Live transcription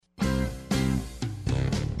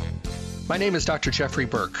My name is Dr. Jeffrey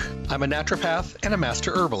Burke. I'm a naturopath and a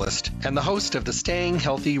master herbalist and the host of the Staying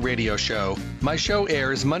Healthy radio show. My show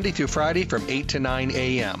airs Monday through Friday from 8 to 9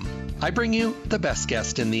 a.m. I bring you the best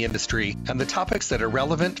guest in the industry and the topics that are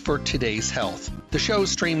relevant for today's health. The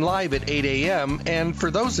shows stream live at 8 a.m. and for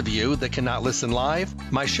those of you that cannot listen live,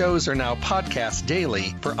 my shows are now podcast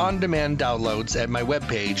daily for on-demand downloads at my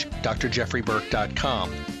webpage,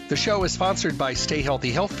 drjeffreyburke.com. The show is sponsored by Stay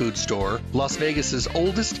Healthy Health Food Store, Las Vegas's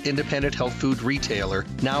oldest independent health food retailer,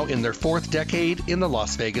 now in their fourth decade in the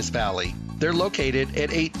Las Vegas Valley. They're located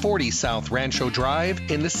at 840 South Rancho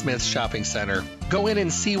Drive in the Smith Shopping Center. Go in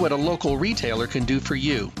and see what a local retailer can do for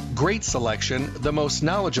you. Great selection, the most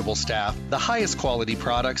knowledgeable staff, the highest quality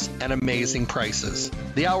products, and amazing prices.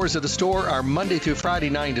 The hours of the store are Monday through Friday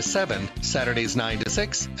 9 to 7, Saturdays 9 to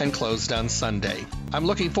 6, and closed on Sunday. I'm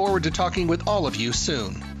looking forward to talking with all of you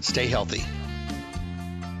soon. Stay healthy.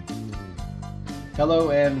 Hello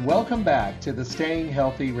and welcome back to the Staying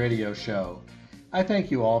Healthy radio show. I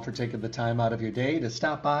thank you all for taking the time out of your day to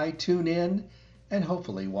stop by, tune in, and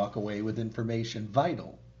hopefully walk away with information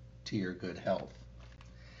vital to your good health.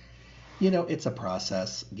 You know, it's a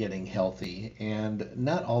process getting healthy, and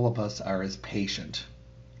not all of us are as patient.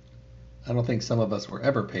 I don't think some of us were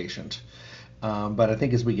ever patient, but I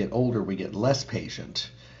think as we get older, we get less patient.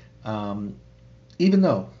 Even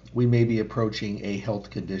though we may be approaching a health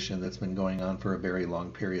condition that's been going on for a very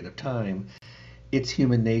long period of time, it's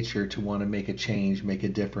human nature to want to make a change, make a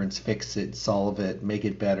difference, fix it, solve it, make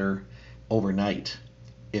it better overnight,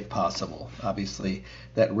 if possible. Obviously,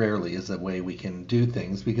 that rarely is the way we can do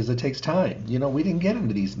things because it takes time. You know, we didn't get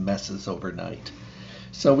into these messes overnight.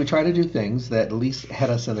 So we try to do things that at least head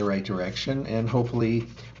us in the right direction, and hopefully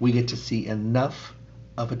we get to see enough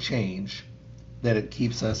of a change that it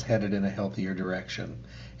keeps us headed in a healthier direction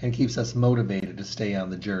and keeps us motivated to stay on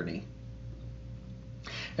the journey.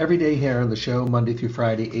 Every day here on the show, Monday through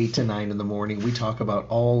Friday, 8 to 9 in the morning, we talk about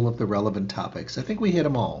all of the relevant topics. I think we hit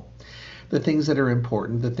them all. The things that are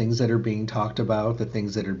important, the things that are being talked about, the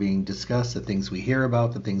things that are being discussed, the things we hear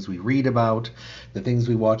about, the things we read about, the things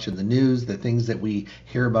we watch in the news, the things that we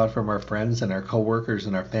hear about from our friends and our coworkers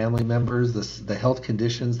and our family members, the health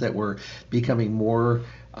conditions that were becoming more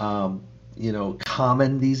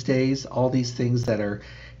common these days, all these things that are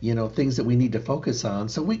things that we need to focus on.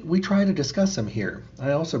 So we try to discuss them here.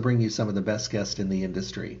 I also bring you some of the best guests in the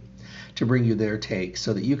industry to bring you their take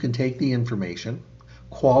so that you can take the information,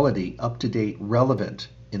 quality, up-to-date, relevant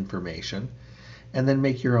information, and then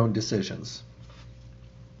make your own decisions.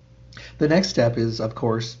 The next step is, of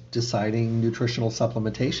course, deciding nutritional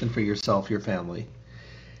supplementation for yourself, your family.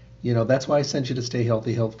 That's why I sent you to Stay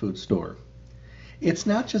Healthy Health Food Store. It's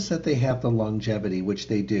not just that they have the longevity, which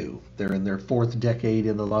they do. They're in their fourth decade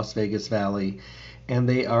in the Las Vegas Valley, and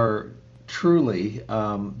they are truly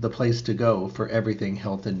the place to go for everything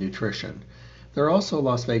health and nutrition. They're also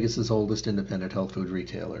Las Vegas's oldest independent health food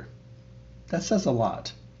retailer. That says a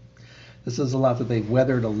lot. This says a lot that they've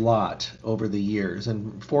weathered a lot over the years.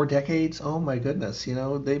 And 4 decades, oh my goodness, they've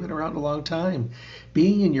been around a long time.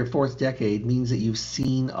 Being in your fourth decade means that you've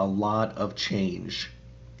seen a lot of change.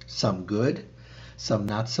 Some good, some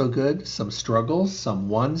not so good, some struggles, some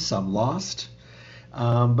won, some lost,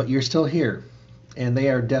 but you're still here. And they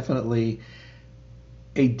are definitely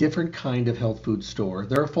a different kind of health food store.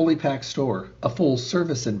 They're a fully packed store, a full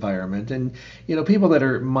service environment. And people that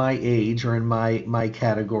are my age or in my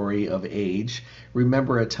category of age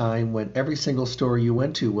remember a time when every single store you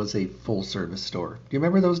went to was a full service store. Do you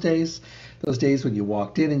remember those days? Those days when you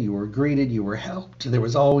walked in and you were greeted, you were helped. There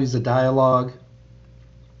was always a dialogue.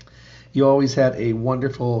 You always had a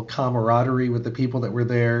wonderful camaraderie with the people that were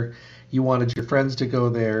there. You wanted your friends to go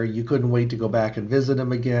there. You couldn't wait to go back and visit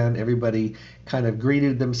them again. Everybody kind of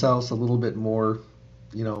greeted themselves a little bit more,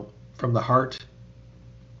 from the heart.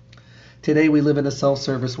 Today we live in a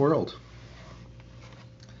self-service world.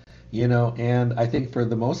 And I think for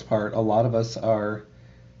the most part, a lot of us are,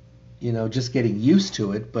 just getting used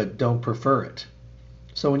to it, but don't prefer it.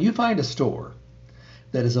 So when you find a store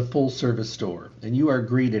that is a full service store and you are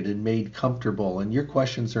greeted and made comfortable and your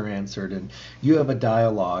questions are answered and you have a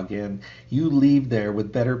dialogue and you leave there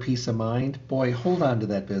with better peace of mind, boy, hold on to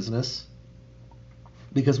that business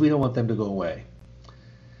because we don't want them to go away.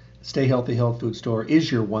 Stay Healthy Health Food Store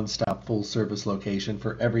is your one-stop full service location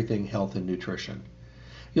for everything health and nutrition.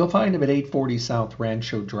 You'll find them at 840 South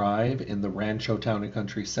Rancho Drive in the Rancho Town and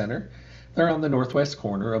Country Center. They're on the northwest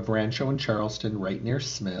corner of Rancho and Charleston, right near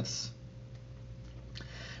Smith's.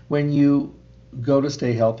 When you go to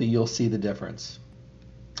Stay Healthy, you'll see the difference.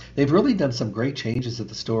 They've really done some great changes at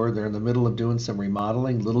the store. They're in the middle of doing some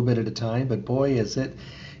remodeling, a little bit at a time, but boy, is it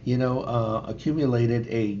accumulated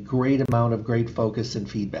a great amount of great focus and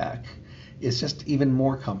feedback. It's just even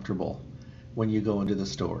more comfortable when you go into the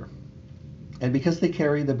store. And because they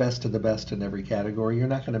carry the best of the best in every category, you're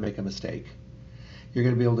not going to make a mistake. You're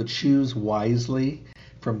going to be able to choose wisely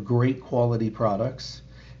from great quality products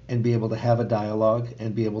and be able to have a dialogue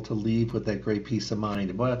and be able to leave with that great peace of mind.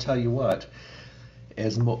 And boy, I'll tell you what,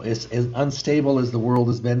 as unstable as the world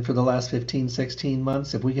has been for the last 15, 16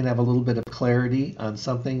 months, if we can have a little bit of clarity on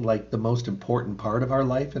something like the most important part of our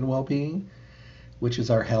life and well-being, which is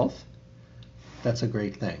our health, that's a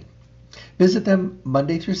great thing. Visit them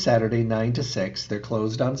Monday through Saturday, 9 to 6. They're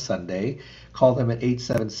closed on Sunday. Call them at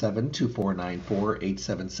 877-2494,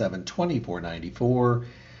 877-2494.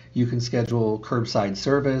 You can schedule curbside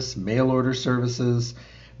service, mail order services.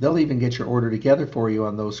 They'll even get your order together for you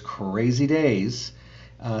on those crazy days,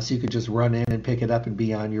 so you could just run in and pick it up and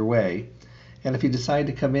be on your way. And if you decide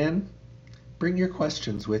to come in, bring your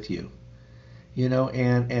questions with you,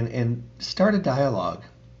 and start a dialogue.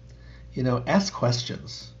 Ask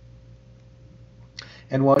questions.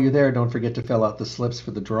 And while you're there, don't forget to fill out the slips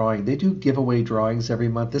for the drawing. They do giveaway drawings every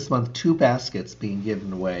month. This month, 2 baskets being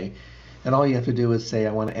given away. And all you have to do is say,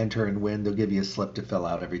 I want to enter and win. They'll give you a slip to fill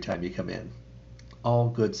out every time you come in. All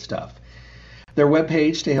good stuff. Their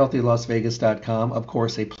webpage, stayhealthylasvegas.com, of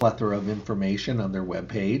course, a plethora of information on their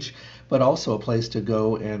webpage, but also a place to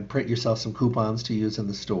go and print yourself some coupons to use in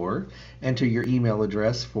the store. Enter your email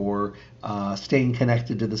address for staying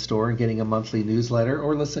connected to the store and getting a monthly newsletter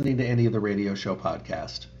or listening to any of the radio show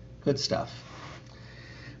podcast. Good stuff.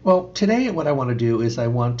 Well, today what I want to do is I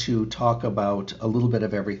want to talk about a little bit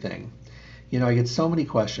of everything. I get so many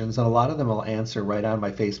questions, and a lot of them I'll answer right on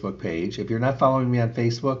my Facebook page. If you're not following me on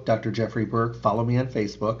Facebook, Dr. Jeffrey Burke, follow me on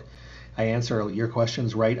Facebook. I answer your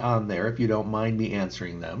questions right on there if you don't mind me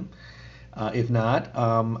answering them. If not,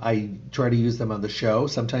 I try to use them on the show.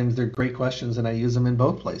 Sometimes they're great questions, and I use them in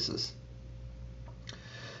both places.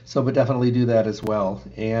 But definitely do that as well.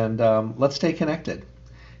 And let's stay connected,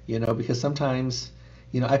 because sometimes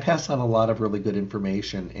I pass on a lot of really good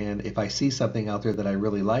information, and if I see something out there that I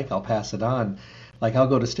really like, I'll pass it on. Like I'll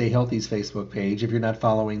go to Stay Healthy's Facebook page. If you're not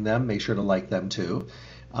following them, make sure to like them too.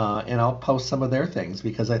 And I'll post some of their things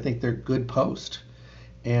because I think they're good posts.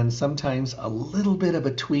 And sometimes a little bit of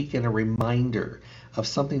a tweak and a reminder of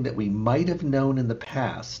something that we might have known in the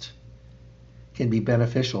past can be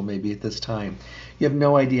beneficial maybe at this time. You have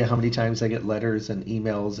no idea how many times I get letters and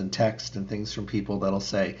emails and texts and things from people that'll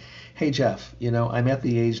say, hey Jeff, I'm at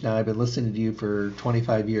the age now, I've been listening to you for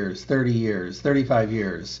 25 years, 30 years, 35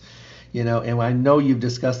 years, and I know you've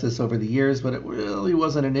discussed this over the years, but it really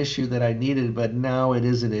wasn't an issue that I needed, but now it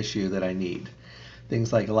is an issue that I need.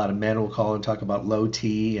 Things like a lot of men will call and talk about low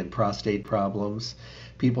T and prostate problems.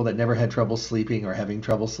 People that never had trouble sleeping are having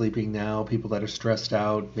trouble sleeping now. People that are stressed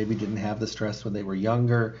out, maybe didn't have the stress when they were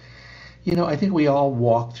younger. I think we all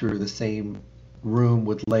walk through the same room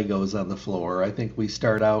with Legos on the floor. I think we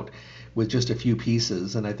start out with just a few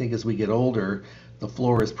pieces, and I think as we get older, the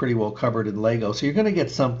floor is pretty well covered in Lego. So you're going to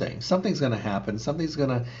get something. Something's going to happen. Something's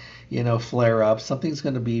going to, flare up. Something's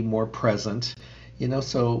going to be more present.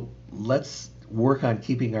 So let's work on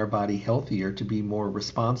keeping our body healthier to be more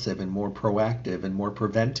responsive and more proactive and more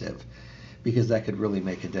preventive, because that could really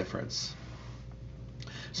make a difference.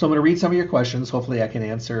 So I'm going to read some of your questions. Hopefully I can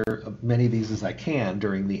answer many of these as I can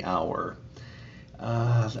during the hour.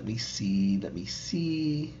 Let me see.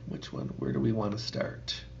 Which one? Where do we want to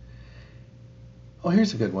start? Oh,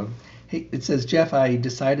 here's a good one. Hey, it says, Jeff, I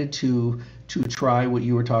decided to try what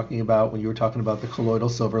you were talking about when you were talking about the colloidal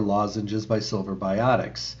silver lozenges by Silver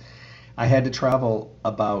Biotics. I had to travel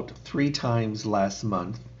about 3 times last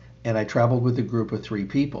month, and I traveled with a group of 3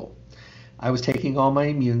 people. I was taking all my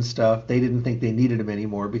immune stuff. They didn't think they needed them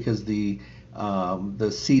anymore because the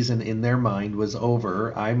season in their mind was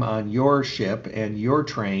over. I'm on your ship and your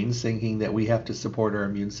trains thinking that we have to support our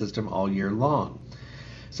immune system all year long.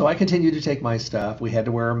 So I continued to take my stuff. We had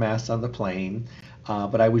to wear a mask on the plane,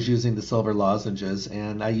 but I was using the silver lozenges,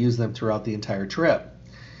 and I used them throughout the entire trip.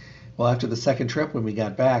 Well, after the second trip, when we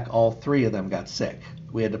got back, all 3 of them got sick.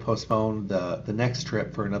 We had to postpone the next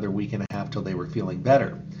trip for another week and a half till they were feeling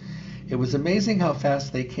better. It was amazing how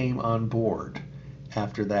fast they came on board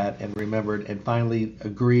after that and remembered and finally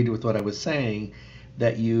agreed with what I was saying,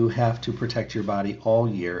 that you have to protect your body all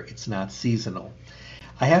year. It's not seasonal.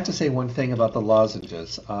 I have to say one thing about the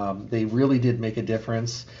lozenges. They really did make a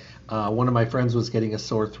difference. One of my friends was getting a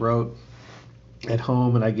sore throat at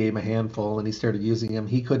home, and I gave him a handful, and he started using them.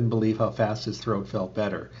 He couldn't believe how fast his throat felt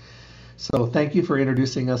better. So thank you for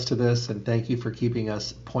introducing us to this, and thank you for keeping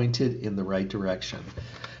us pointed in the right direction.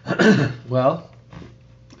 Well,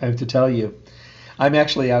 I have to tell you, I'm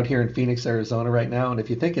actually out here in Phoenix, Arizona right now, and if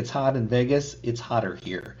you think it's hot in Vegas, it's hotter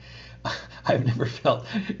here. I've never felt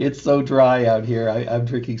it's so dry out here. I'm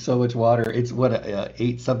drinking so much water. It's what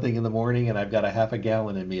 8 something in the morning, and I've got a half a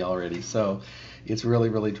gallon in me already. So it's really,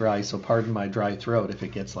 really dry. So pardon my dry throat if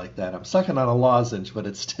it gets like that. I'm sucking on a lozenge, but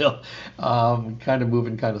it's still kind of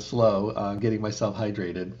moving kind of slow, getting myself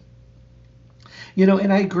hydrated.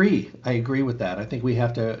 And I agree. I agree with that. I think we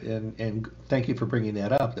have to, and thank you for bringing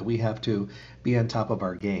that up, that we have to be on top of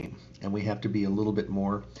our game and we have to be a little bit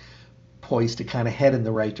more poised to kind of head in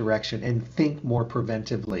the right direction and think more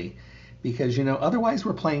preventively because, otherwise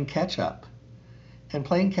we're playing catch up. And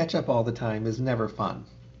playing catch up all the time is never fun.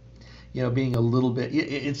 Being a little bit,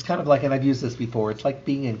 it's kind of like, and I've used this before, it's like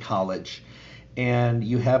being in college and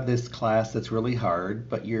you have this class that's really hard,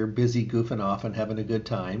 but you're busy goofing off and having a good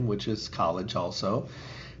time, which is college also.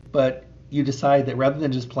 But you decide that rather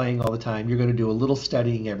than just playing all the time, you're going to do a little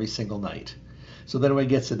studying every single night. So then when it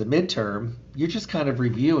gets to the midterm, you're just kind of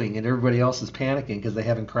reviewing and everybody else is panicking because they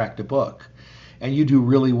haven't cracked a book. And you do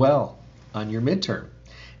really well on your midterm.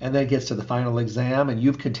 And then it gets to the final exam and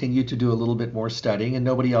you've continued to do a little bit more studying and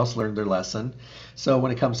nobody else learned their lesson. So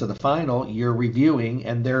when it comes to the final, you're reviewing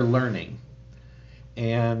and they're learning.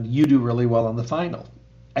 And you do really well on the final.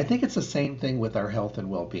 I think it's the same thing with our health and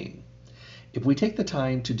well-being. If we take the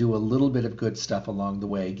time to do a little bit of good stuff along the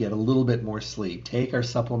way, get a little bit more sleep, take our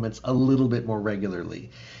supplements a little bit more regularly,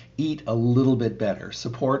 eat a little bit better,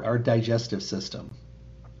 support our digestive system,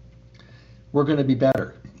 we're going to be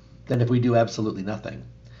better than if we do absolutely nothing.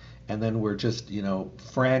 And then we're just,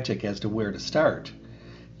 frantic as to where to start.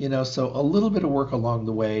 So a little bit of work along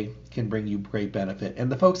the way can bring you great benefit.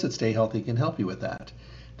 And the folks that Stay Healthy can help you with that.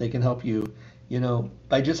 They can help you,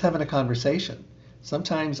 by just having a conversation.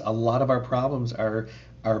 Sometimes a lot of our problems are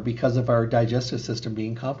because of our digestive system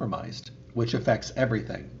being compromised, which affects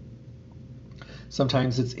everything.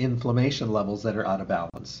 Sometimes it's inflammation levels that are out of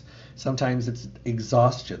balance. Sometimes it's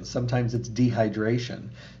exhaustion. Sometimes it's dehydration.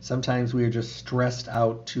 Sometimes we are just stressed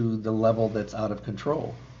out to the level that's out of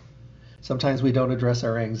control. Sometimes we don't address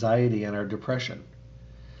our anxiety and our depression.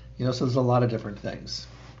 So there's a lot of different things.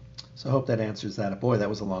 So I hope that answers that. Boy, that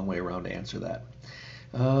was a long way around to answer that.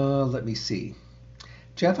 Let me see.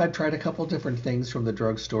 Jeff, I've tried a couple different things from the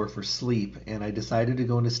drugstore for sleep, and I decided to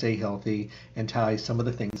go into Stay Healthy and try some of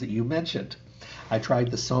the things that you mentioned. I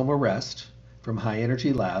tried the Soma Rest from High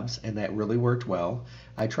Energy Labs, and that really worked well.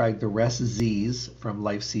 I tried the Rest Z's from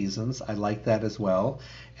Life Seasons. I liked that as well.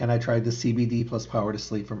 And I tried the CBD plus Power to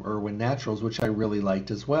Sleep from Irwin Naturals, which I really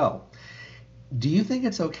liked as well. Do you think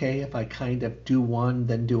it's okay if I kind of do one,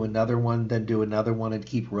 then do another one, then do another one, and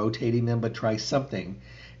keep rotating them, but try something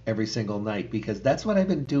every single night? Because that's what I've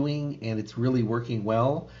been doing, and it's really working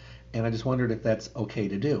well. And I just wondered if that's okay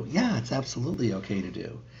to do. Yeah, it's absolutely okay to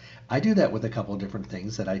do. I do that with a couple of different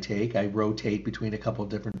things that I take. I rotate between a couple of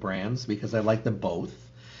different brands because I like them both.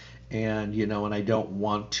 And, and I don't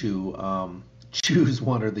want to choose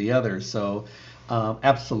one or the other. So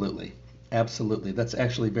absolutely. Absolutely. That's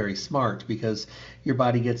actually very smart because your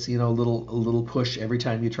body gets, a little push every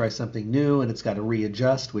time you try something new and it's got to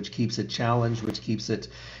readjust, which keeps it challenged, which keeps it,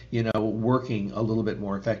 working a little bit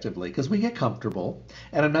more effectively because we get comfortable.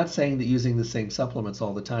 And I'm not saying that using the same supplements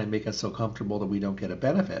all the time make us so comfortable that we don't get a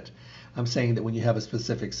benefit. I'm saying that when you have a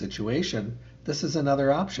specific situation, this is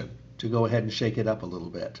another option to go ahead and shake it up a little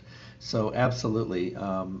bit. So absolutely,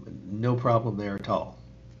 no problem there at all.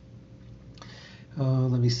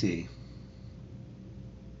 Let me see.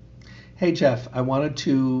 Hey Jeff, I wanted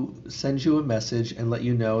to send you a message and let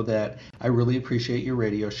you know that I really appreciate your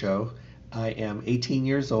radio show. I am 18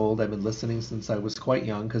 years old. I've been listening since I was quite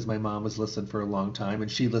young because my mom has listened for a long time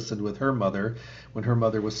and she listened with her mother when her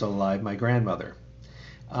mother was still alive, my grandmother.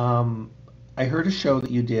 I heard a show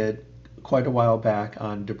that you did quite a while back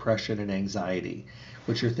on depression and anxiety,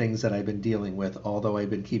 which are things that I've been dealing with, although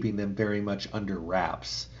I've been keeping them very much under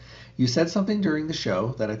wraps. You said something during the show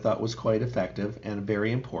that I thought was quite effective and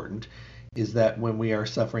very important, is that when we are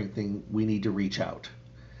suffering, we need to reach out.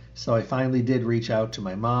 So I finally did reach out to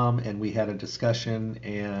my mom and we had a discussion,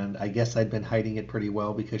 and I guess I'd been hiding it pretty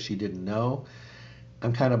well because she didn't know.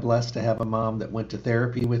 I'm kind of blessed to have a mom that went to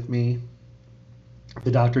therapy with me.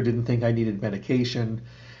 The doctor didn't think I needed medication,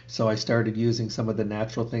 so I started using some of the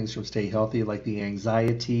natural things from Stay Healthy, like the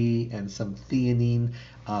anxiety and some theanine,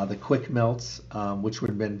 the quick melts, which would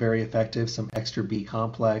have been very effective, some extra B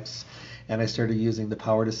complex. And I started using the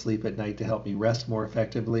Power to Sleep at night to help me rest more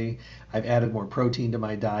effectively. I've added more protein to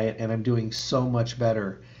my diet, and I'm doing so much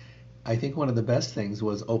better. I think one of the best things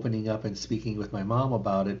was opening up and speaking with my mom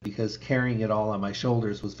about it because carrying it all on my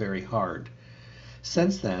shoulders was very hard.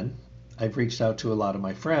 Since then, I've reached out to a lot of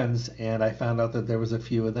my friends, and I found out that there was a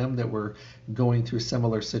few of them that were going through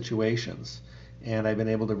similar situations. And I've been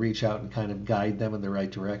able to reach out and kind of guide them in the right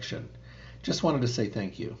direction. Just wanted to say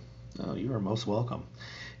thank you. Oh, you are most welcome.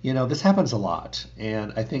 This happens a lot,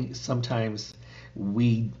 and I think sometimes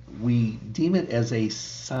we deem it as a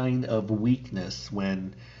sign of weakness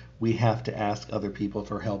when we have to ask other people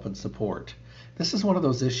for help and support. This is one of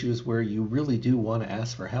those issues where you really do want to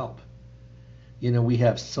ask for help. We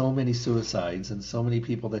have so many suicides and so many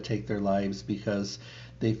people that take their lives because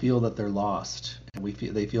they feel that they're lost, and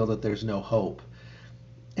they feel that there's no hope.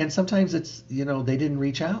 And sometimes it's, they didn't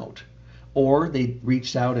reach out, or they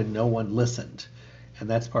reached out and no one listened. And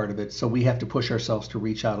that's part of it. So we have to push ourselves to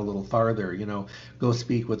reach out a little farther, go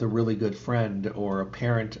speak with a really good friend or a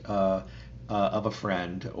parent of a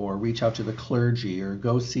friend, or reach out to the clergy, or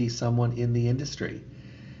go see someone in the industry.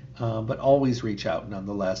 But always reach out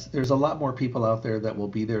nonetheless. There's a lot more people out there that will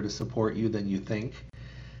be there to support you than you think,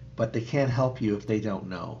 but they can't help you if they don't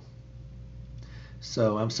know.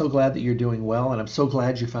 So I'm so glad that you're doing well, and I'm so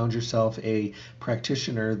glad you found yourself a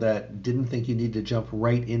practitioner that didn't think you need to jump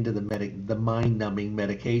right into the mind-numbing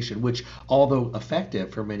medication, which, although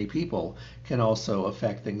effective for many people, can also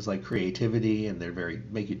affect things like creativity, and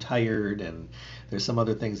make you tired, and there's some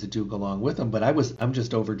other things that do go along with them. But I'm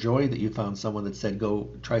just overjoyed that you found someone that said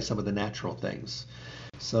go try some of the natural things.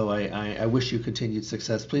 So I wish you continued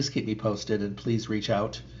success. Please keep me posted, and please reach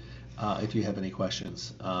out. If you have any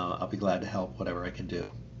questions. I'll be glad to help whatever I can do.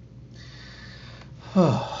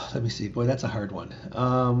 Let me see. Boy, that's a hard one.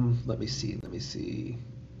 Let me see.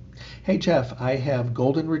 Hey, Jeff, I have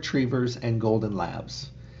golden retrievers and golden labs.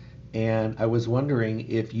 And I was wondering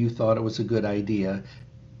if you thought it was a good idea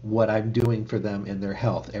what I'm doing for them in their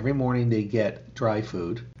health. Every morning they get dry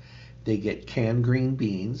food. They get canned green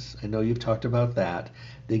beans. I know you've talked about that.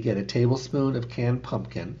 They get a tablespoon of canned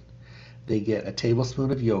pumpkin. They get a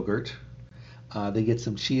tablespoon of yogurt. They get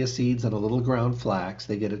some chia seeds and a little ground flax.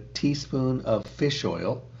 They get a teaspoon of fish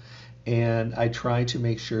oil. And I try to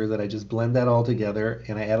make sure that I just blend that all together,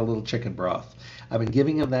 and I add a little chicken broth. I've been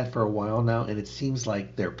giving them that for a while now, and it seems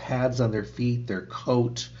like their pads on their feet, their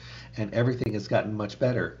coat, and everything has gotten much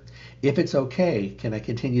better. If it's okay, can I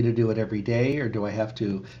continue to do it every day, or do I have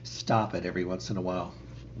to stop it every once in a while?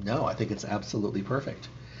 No, I think it's absolutely perfect.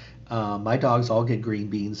 My dogs all get green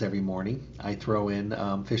beans every morning. I throw in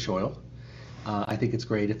fish oil. I think it's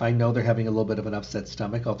great. If I know they're having a little bit of an upset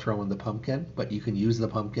stomach, I'll throw in the pumpkin, but you can use the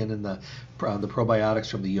pumpkin and the probiotics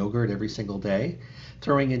from the yogurt every single day.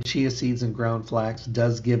 Throwing in chia seeds and ground flax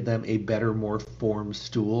does give them a better, more formed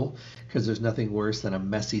stool, because there's nothing worse than a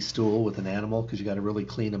messy stool with an animal, because you got to really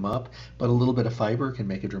clean them up. But a little bit of fiber can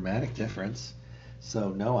make a dramatic difference.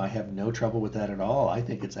 So no, I have no trouble with that at all. I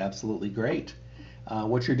think it's absolutely great.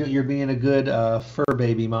 What you're doing, you're being a good fur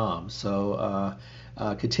baby mom. So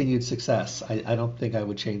continued success. I don't think I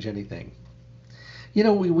would change anything.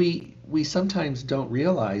 We sometimes don't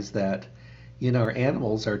realize that, our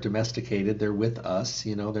animals are domesticated. They're with us.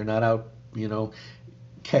 They're not out,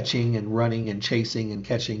 catching and running and chasing and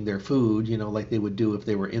catching their food, like they would do if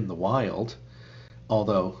they were in the wild.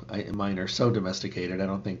 Although mine are so domesticated, I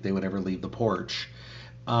don't think they would ever leave the porch.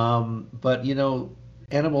 But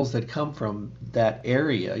animals that come from that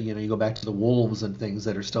area, you go back to the wolves and things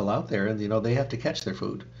that are still out there, and they have to catch their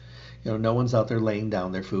food. No one's out there laying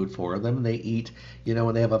down their food for them. They eat,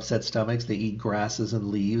 when they have upset stomachs, they eat grasses and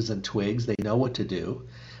leaves and twigs. They know what to do.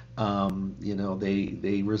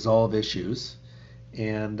 They resolve issues,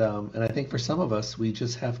 and I think for some of us, we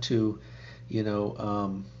just have to,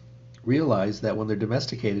 realize that when they're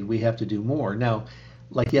domesticated, we have to do more. Now,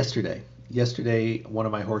 like yesterday, one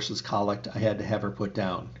of my horses colicked. I had to have her put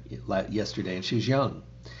down yesterday, and she's young.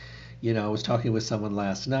 I was talking with someone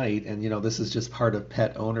last night, and this is just part of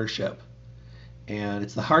pet ownership, and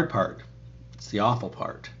it's the hard part. It's the awful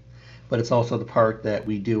part, but it's also the part that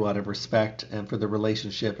we do out of respect and for the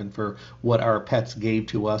relationship and for what our pets gave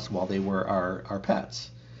to us while they were our pets.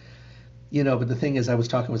 But the thing is, I was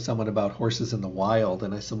talking with someone about horses in the wild,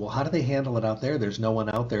 and I said, well, how do they handle it out there? There's no one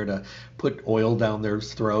out there to put oil down their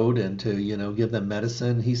throat and to, give them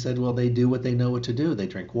medicine. He said, well, they do what they know what to do. They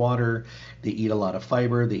drink water, they eat a lot of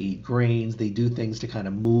fiber, they eat grains, they do things to kind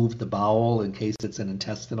of move the bowel in case it's an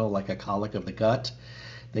intestinal, like a colic of the gut.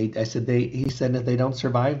 He said if they don't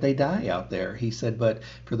survive, they die out there. He said, but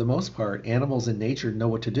for the most part, animals in nature know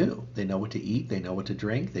what to do. They know what to eat, they know what to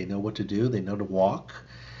drink, they know what to do, they know to walk.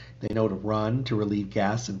 They know to run to relieve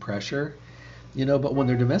gas and pressure, but when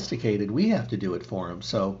they're domesticated, we have to do it for them.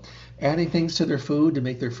 So adding things to their food to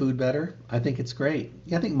make their food better, I think it's great.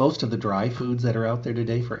 I think most of the dry foods that are out there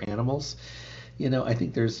today for animals, I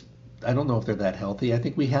think there's I don't know if they're that healthy. I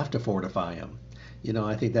think we have to fortify them.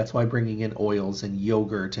 I think that's why bringing in oils and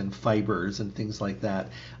yogurt and fibers and things like that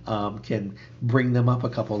can bring them up a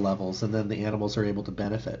couple levels, and then the animals are able to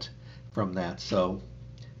benefit from that. So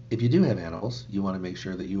if you do have animals, you want to make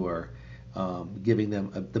sure that you are giving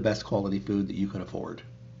them the best quality food that you can afford,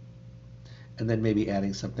 and then maybe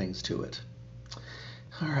adding some things to it.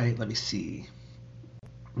 All right, let me see.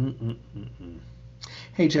 Mm-mm-mm-mm.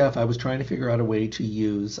 Hey Jeff, I was trying to figure out a way to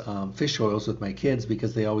use fish oils with my kids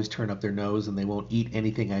because they always turn up their nose and they won't eat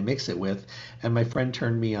anything I mix it with. And my friend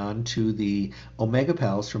turned me on to the Omega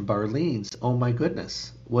Pals from Barleans. Oh my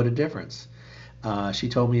goodness, what a difference. She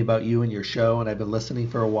told me about you and your show, and I've been listening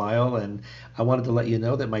for a while. And I wanted to let you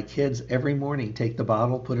know that my kids every morning take the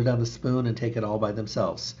bottle, put it on the spoon, and take it all by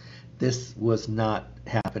themselves. This was not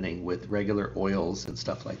happening with regular oils and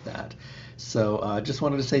stuff like that. So just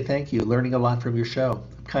wanted to say thank you. Learning a lot from your show.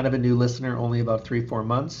 I'm kind of a new listener, only about 3-4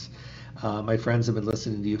 months. My friends have been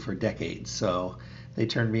listening to you for decades, so they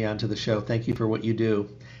turned me on to the show. Thank you for what you do.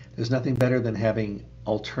 There's nothing better than having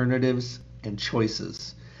alternatives and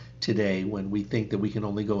choices today when we think that we can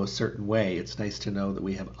only go a certain way. It's nice to know that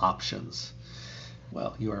we have options.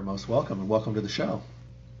 Well, you are most welcome, and welcome to the show.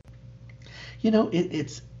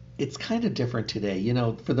 It's kind of different today.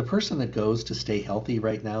 For the person that goes to stay healthy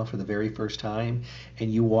right now for the very first time,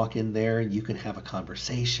 and you walk in there and you can have a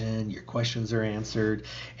conversation, your questions are answered,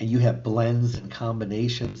 and you have blends and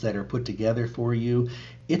combinations that are put together for you,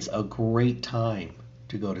 it's a great time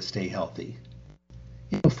to go to stay healthy.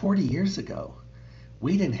 40 years ago,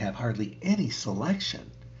 we didn't have hardly any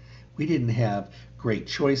selection. We didn't have great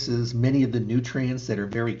choices. Many of the nutrients that are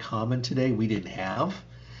very common today, we didn't have.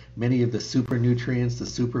 Many of the super nutrients, the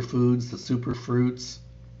superfoods, the super fruits,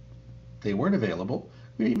 they weren't available.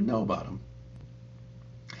 We didn't even know about them.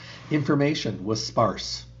 Information was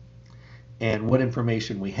sparse. And what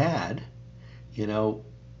information we had,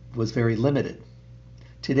 was very limited.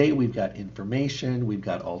 Today we've got information, we've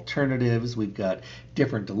got alternatives, we've got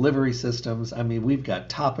different delivery systems. I mean, we've got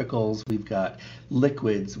topicals, we've got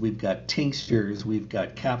liquids, we've got tinctures, we've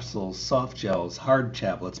got capsules, soft gels, hard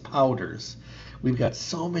tablets, powders. We've got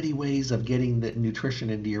so many ways of getting the nutrition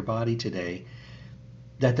into your body today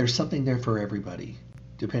that there's something there for everybody,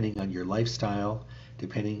 depending on your lifestyle,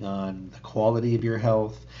 depending on the quality of your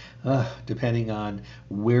health, depending on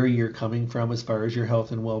where you're coming from as far as your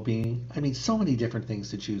health and well-being. I mean, so many different things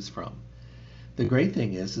to choose from. The great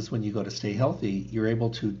thing is when you go to Stay Healthy, you're able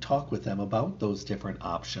to talk with them about those different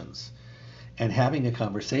options. And having a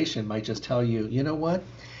conversation might just tell you, you know what,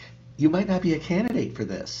 you might not be a candidate for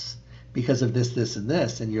this because of this, this, and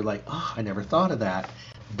this. And you're like, oh, I never thought of that.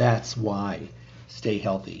 That's why Stay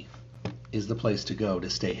Healthy is the place to go to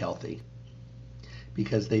stay healthy.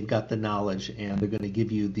 Because they've got the knowledge and they're going to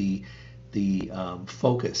give you the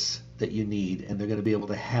focus that you need, and they're going to be able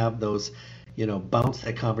to have those, bounce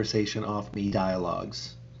that conversation off me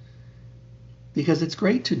dialogues. Because it's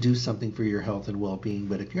great to do something for your health and well-being,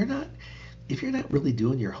 but if you're not really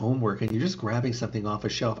doing your homework and you're just grabbing something off a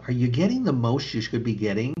shelf, are you getting the most you should be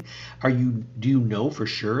getting? Do you know for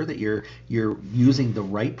sure that you're using the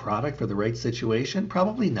right product for the right situation?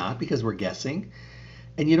 Probably not, because we're guessing.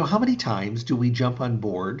 And how many times do we jump on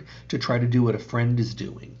board to try to do what a friend is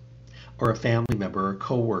doing, or a family member or a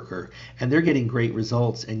coworker, and they're getting great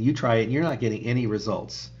results, and you try it and you're not getting any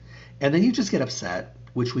results. And then you just get upset,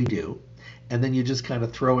 which we do, and then you just kind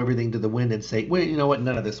of throw everything to the wind and say, well, you know what,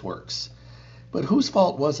 none of this works. But whose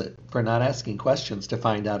fault was it for not asking questions to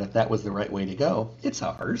find out if that was the right way to go? It's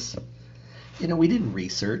ours. We didn't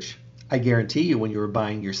research. I guarantee you when you were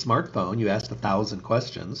buying your smartphone, you asked 1,000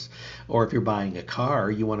 questions. Or if you're buying a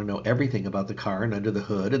car, you want to know everything about the car and under the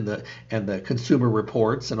hood and the consumer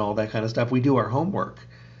reports and all that kind of stuff. We do our homework.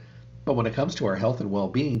 But when it comes to our health and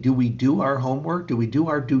well-being, do we do our homework? Do we do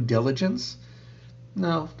our due diligence?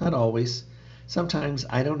 No, not always. Sometimes,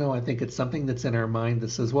 I don't know, I think it's something that's in our mind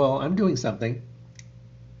that says, well, I'm doing something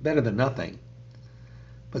better than nothing.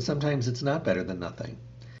 But sometimes it's not better than nothing.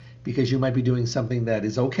 Because you might be doing something that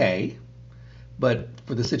is okay, but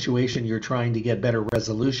for the situation you're trying to get better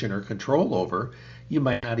resolution or control over, you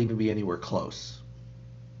might not even be anywhere close.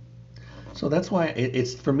 So that's why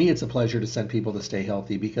for me, it's a pleasure to send people to Stay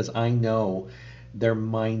Healthy, because I know their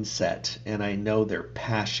mindset and I know their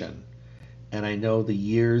passion and I know the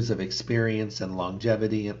years of experience and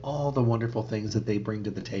longevity and all the wonderful things that they bring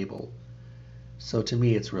to the table. So to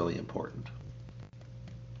me, it's really important.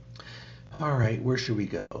 All right, where should we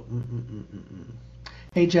go?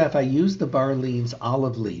 Hey Jeff, I use the Barleans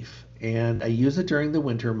olive leaf, and I use it during the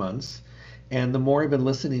winter months, And the more I've been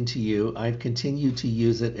listening to you, I've continued to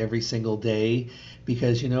use it every single day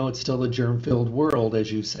because, it's still a germ-filled world,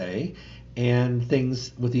 as you say, and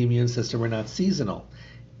things with the immune system are not seasonal.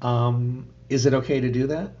 Is it okay to do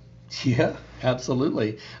that? Yeah,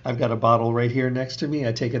 absolutely. I've got a bottle right here next to me.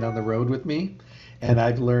 I take it on the road with me. And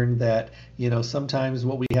I've learned that, sometimes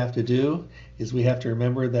what we have to do is we have to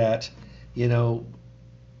remember that, you know,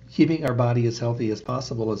 keeping our body as healthy as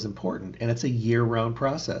possible is important, and it's a year-round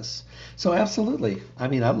process. So absolutely, I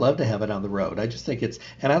mean, I'd love to have it on the road. I just think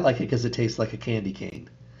and I like it because it tastes like a candy cane.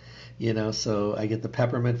 So I get the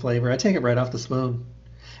peppermint flavor. I take it right off the spoon,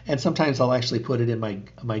 and sometimes I'll actually put it in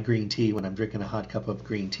my green tea when I'm drinking a hot cup of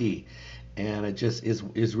green tea. And it just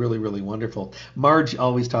is really, really wonderful. Marge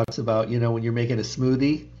always talks about, when you're making a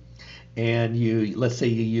smoothie, and let's say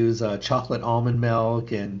you use chocolate almond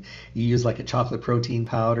milk, and you use like a chocolate protein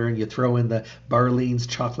powder, and you throw in the Barlean's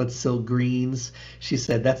chocolate silk greens. She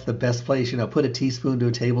said that's the best place. Put a teaspoon to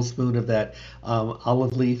a tablespoon of that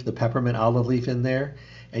olive leaf, the peppermint olive leaf in there,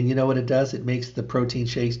 and you know what it does? It makes the protein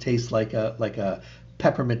shakes taste like a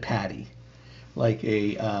peppermint patty, like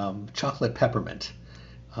a chocolate peppermint.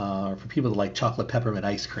 For people that like chocolate peppermint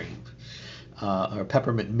ice cream, or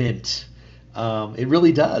peppermint mint. It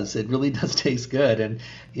really does. It really does taste good.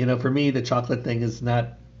 And for me, the chocolate thing is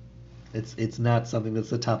not. It's not something that's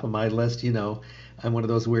the top of my list. I'm one of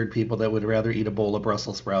those weird people that would rather eat a bowl of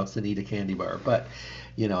Brussels sprouts than eat a candy bar. But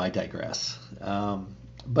I digress.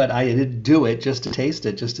 But I did do it just to taste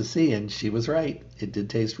it, just to see, and she was right. It did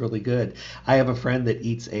taste really good. I have a friend that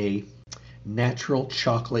eats a natural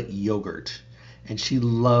chocolate yogurt, and she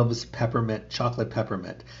loves chocolate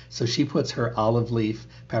peppermint. So she puts her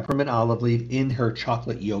peppermint olive leaf in her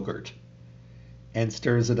chocolate yogurt and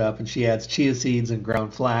stirs it up, and she adds chia seeds and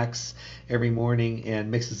ground flax every morning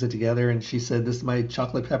and mixes it together, and she said, "This is my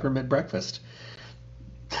chocolate peppermint breakfast."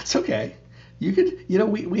 That's okay.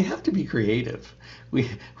 We have to be creative.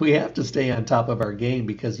 We have to stay on top of our game,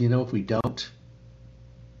 because if we don't,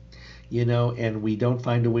 and we don't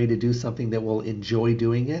find a way to do something that we'll enjoy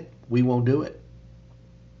doing it, we won't do it.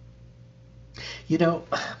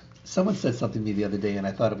 Someone said something to me the other day, and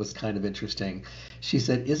I thought it was kind of interesting. She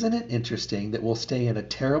said, "Isn't it interesting that we'll stay in a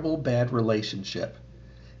terrible, bad relationship,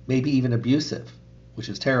 maybe even abusive, which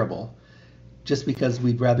is terrible, just because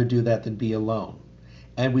we'd rather do that than be alone?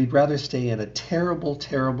 And we'd rather stay in a terrible,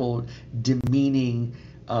 terrible, demeaning,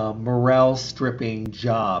 morale-stripping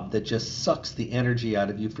job that just sucks the energy out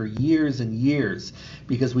of you for years and years,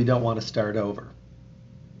 because we don't want to start over.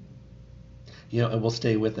 And we'll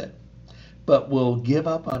stay with it. But we'll give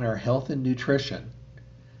up on our health and nutrition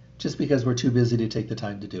just because we're too busy to take the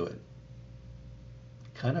time to do it."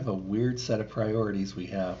 Kind of a weird set of priorities we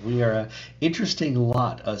have. We are an interesting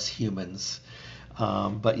lot, us humans.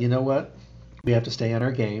 But you know what? We have to stay on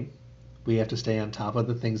our game. We have to stay on top of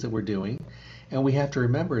the things that we're doing. And we have to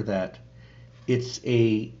remember that it's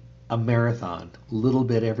a marathon, a little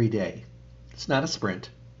bit every day. It's not a sprint.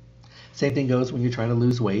 Same thing goes when you're trying to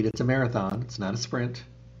lose weight. It's a marathon. It's not a sprint.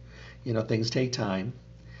 Things take time.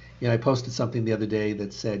 I posted something the other day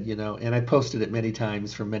that said, and I posted it many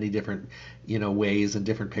times from many different, ways and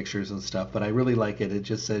different pictures and stuff, but I really like it. It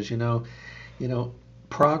just says,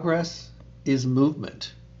 progress is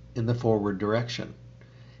movement in the forward direction.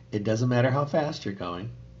 It doesn't matter how fast you're going.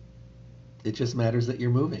 It just matters that you're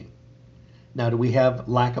moving. Now, do we have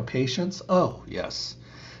lack of patience? Oh, yes.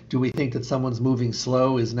 Do we think that someone's moving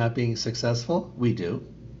slow is not being successful? We do.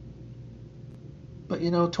 But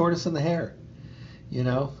tortoise and the hare,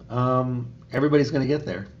 everybody's going to get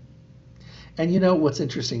there. And what's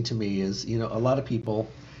interesting to me is, a lot of people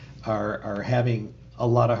are having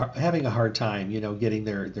having a hard time, getting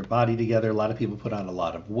their body together. A lot of people put on a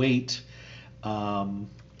lot of weight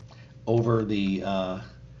over the,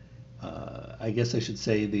 I guess I should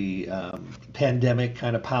say, the pandemic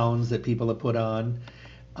kind of pounds that people have put on.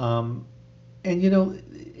 And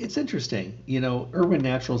it's interesting. Irwin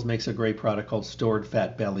Naturals makes a great product called Stored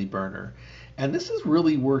Fat Belly Burner. And this has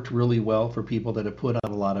really worked really well for people that have put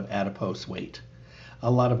on a lot of adipose weight,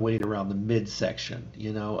 a lot of weight around the midsection,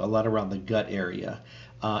 a lot around the gut area.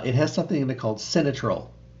 It has something in it called Sinitrol.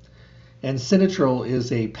 And Sinitrol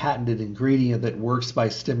is a patented ingredient that works by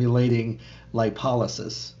stimulating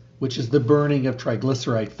lipolysis, which is the burning of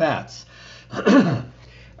triglyceride fats.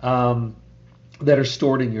 That are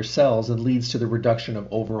stored in your cells, and leads to the reduction of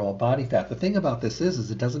overall body fat. The thing about this is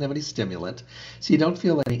it doesn't have any stimulant, so you don't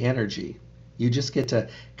feel any energy. You just get to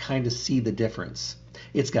kind of see the difference.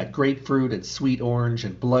 It's got grapefruit and sweet orange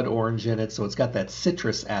and blood orange in it, so it's got that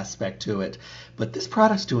citrus aspect to it. But this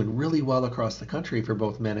product's doing really well across the country for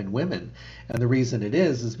both men and women. And the reason it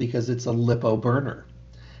is because it's a lipo burner.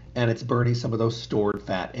 and it's burning some of those stored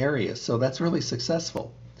fat areas. So that's really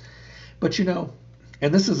successful. But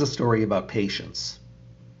and this is a story about patience,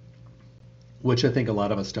 which I think a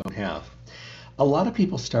lot of us don't have. A lot of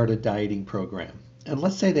people start a dieting program, and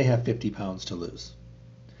let's say they have 50 pounds to lose.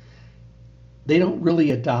 They don't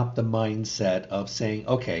really adopt the mindset of saying,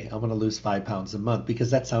 okay, I'm going to lose 5 pounds a month,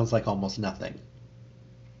 because that sounds like almost nothing.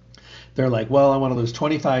 They're like, well, I want to lose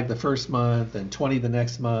 25 the first month and 20 the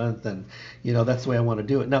next month, and that's the way I want to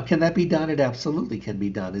do it. Now, can that be done? It absolutely can be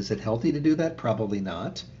done. Is it healthy to do that? Probably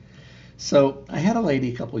not. So I had a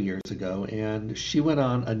lady a couple years ago, and she went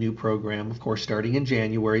on a new program, of course, starting in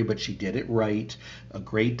January, but she did it right, a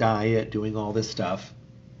great diet, doing all this stuff.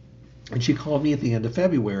 And she called me at the end of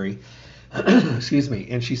February, excuse me,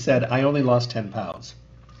 and she said, I only lost 10 pounds.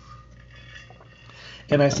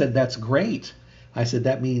 And I said, that's great. I said,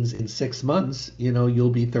 that means in 6 months,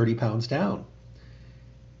 you'll be 30 pounds down.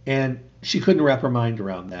 And she couldn't wrap her mind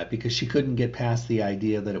around that, because she couldn't get past the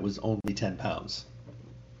idea that it was only 10 pounds.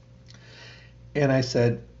 And I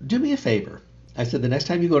said, do me a favor. I said, the next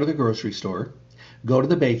time you go to the grocery store, go to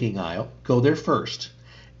the baking aisle, go there first,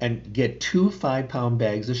 and get 2 5-pound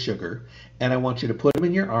bags of sugar, and I want you to put them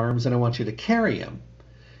in your arms, and I want you to carry them,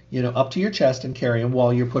 up to your chest, and carry them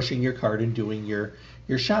while you're pushing your cart and doing your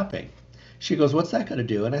shopping. She goes, what's that going to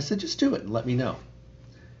do? And I said, just do it and let me know.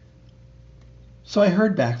 So I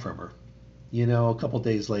heard back from her, a couple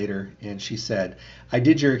days later, and she said, I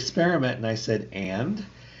did your experiment. And I said, and?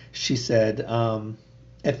 She said,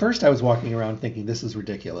 at first I was walking around thinking this is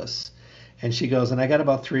ridiculous. And she goes, and I got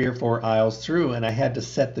about 3 or 4 aisles through, and I had to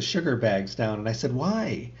set the sugar bags down. And I said,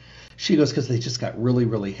 why? She goes, because they just got really,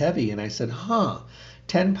 really heavy. And I said,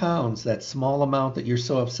 10 pounds, that small amount that you're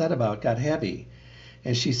so upset about, got heavy.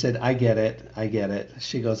 And she said, I get it.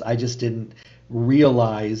 She goes, I just didn't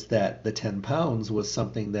realize that the 10 pounds was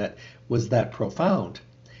something that was that profound.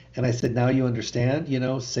 And I said, now you understand,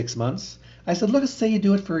 6 months. I said, let's say you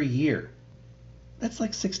do it for a year. That's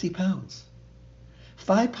like 60 pounds.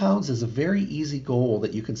 5 pounds is a very easy goal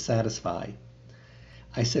that you can satisfy.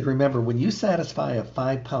 I said, remember, when you satisfy a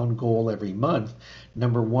 5-pound goal every month,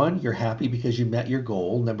 number one, you're happy because you met your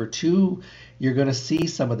goal. Number two, you're going to see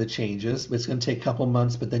some of the changes. It's going to take a couple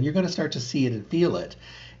months, but then you're going to start to see it and feel it.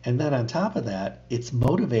 And then on top of that, it's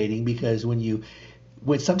motivating, because when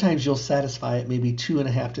sometimes you'll satisfy it maybe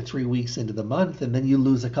 2.5 to 3 weeks into the month, and then you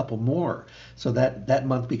lose a couple more. So that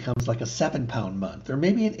month becomes like a 7-pound month, or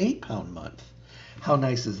maybe an 8-pound month. How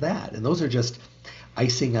nice is that? And those are just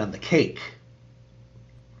icing on the cake.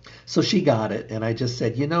 So she got it, and I just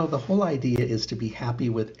said, the whole idea is to be happy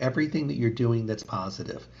with everything that you're doing that's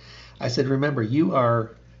positive. I said, remember, you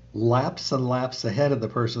are laps and laps ahead of the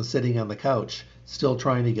person sitting on the couch, still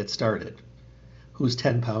trying to get started, who's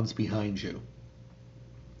 10 pounds behind you.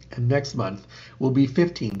 And next month will be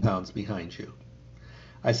 15 pounds behind you.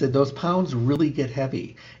 I said, those pounds really get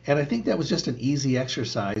heavy. And I think that was just an easy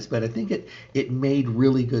exercise, but I think it made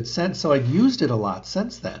really good sense. So I've used it a lot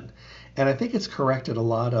since then. And I think it's corrected a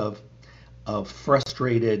lot of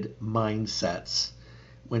frustrated mindsets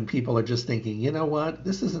when people are just thinking, you know what,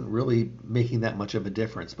 this isn't really making that much of a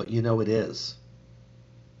difference, but it is.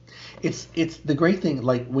 It's the great thing,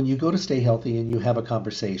 like when you go to Stay Healthy and you have a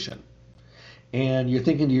conversation, and you're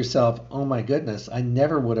thinking to yourself, oh my goodness, I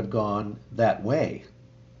never would have gone that way.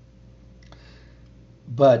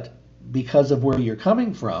 But because of where you're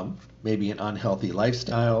coming from, maybe an unhealthy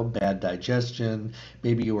lifestyle, bad digestion,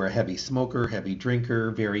 maybe you were a heavy smoker, heavy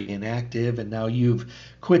drinker, very inactive, and now you've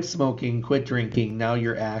quit smoking, quit drinking, now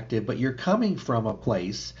you're active, but you're coming from a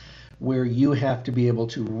place where you have to be able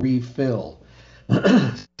to refill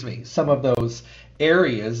some of those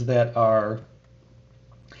areas that are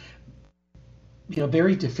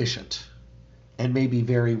very deficient and maybe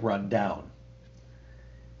very run down.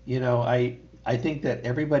 I think that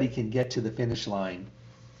everybody can get to the finish line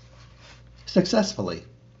successfully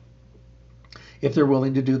if they're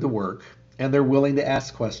willing to do the work, and they're willing to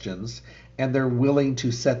ask questions, and they're willing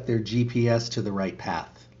to set their GPS to the right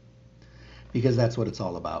path, because that's what it's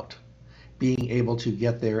all about. Being able to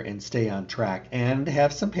get there and stay on track, and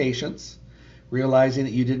have some patience, realizing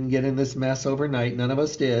that you didn't get in this mess overnight. None of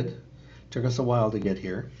us did. Took us a while to get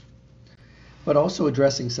here. But also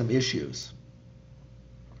addressing some issues.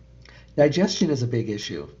 Digestion is a big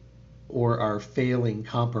issue, or our failing,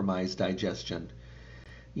 compromised digestion.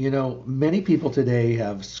 Many people today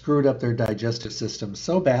have screwed up their digestive system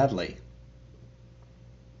so badly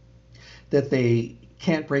that they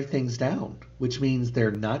can't break things down, which means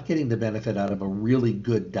they're not getting the benefit out of a really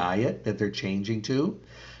good diet that they're changing to.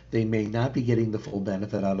 They may not be getting the full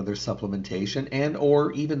benefit out of their supplementation and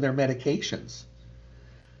or even their medications.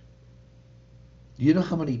 You know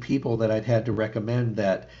how many people that I've had to recommend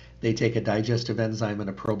that they take a digestive enzyme and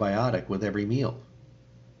a probiotic with every meal?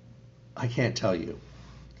 I can't tell you.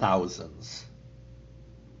 Thousands.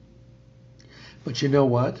 But you know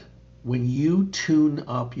what? When you tune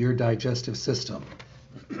up your digestive system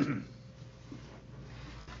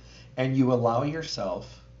and you allow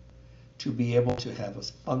yourself to be able to have a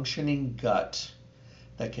functioning gut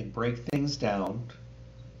that can break things down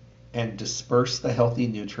and disperse the healthy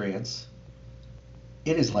nutrients,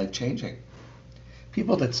 it is life changing.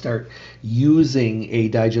 People that start using a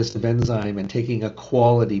digestive enzyme and taking a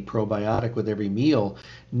quality probiotic with every meal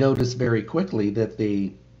notice very quickly that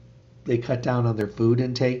they cut down on their food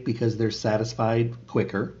intake because they're satisfied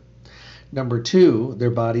quicker. Number two, their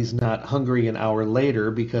body's not hungry an hour later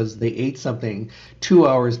because they ate something 2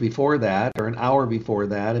 hours before that or an hour before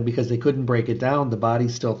that, and because they couldn't break it down, the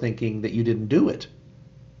body's still thinking that you didn't do it.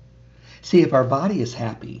 See, if our body is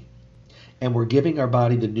happy and we're giving our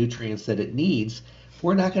body the nutrients that it needs,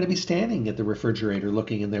 we're not going to be standing at the refrigerator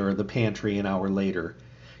looking in there or the pantry an hour later,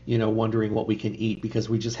 wondering what we can eat because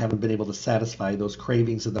we just haven't been able to satisfy those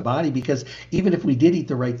cravings of the body. Because even if we did eat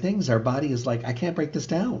the right things, our body is like, I can't break this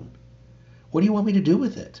down. What do you want me to do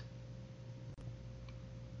with it?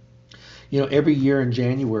 Every year in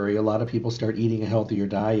January, a lot of people start eating a healthier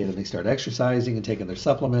diet and they start exercising and taking their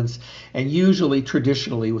supplements. And usually,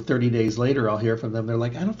 traditionally, with 30 days later, I'll hear from them. They're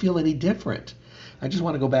like, I don't feel any different. I just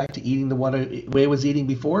want to go back to eating the way I was eating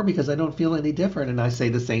before because I don't feel any different. And I say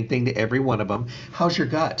the same thing to every one of them. How's your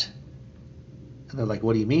gut? And they're like,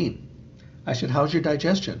 what do you mean? I said, how's your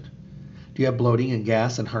digestion? Do you have bloating and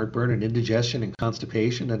gas and heartburn and indigestion and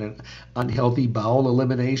constipation and an unhealthy bowel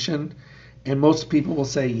elimination? And most people will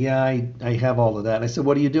say, yeah, I have all of that. And I said,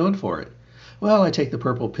 what are you doing for it? Well, I take the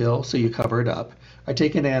purple pill, so you cover it up. I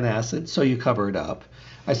take an antacid, so you cover it up.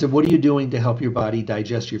 I said, what are you doing to help your body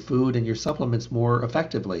digest your food and your supplements more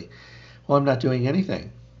effectively? Well, I'm not doing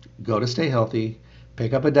anything. Go to Stay Healthy,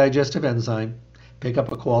 pick up a digestive enzyme, pick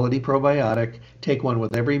up a quality probiotic, take one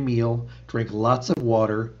with every meal, drink lots of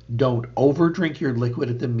water, don't overdrink your liquid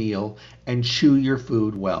at the meal, and chew your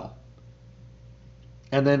food well.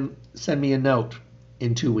 And then send me a note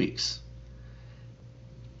in 2 weeks.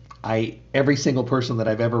 Every single person that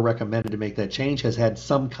I've ever recommended to make that change has had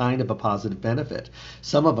some kind of a positive benefit.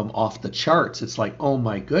 Some of them off the charts. It's like, oh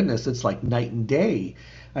my goodness, it's like night and day.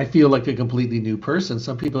 I feel like a completely new person.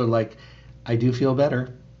 Some people are like, I do feel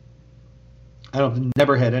better. I've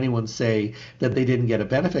never had anyone say that they didn't get a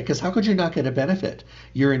benefit, because how could you not get a benefit?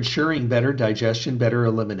 You're ensuring better digestion, better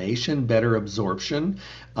elimination, better absorption,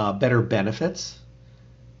 better benefits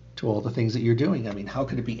to all the things that you're doing. I mean, how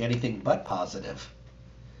could it be anything but positive?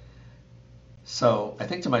 So I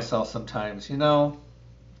think to myself sometimes,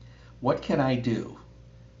 what can I do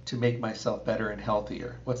to make myself better and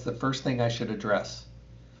healthier? What's the first thing I should address?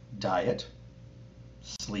 Diet,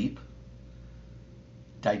 sleep,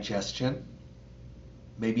 digestion,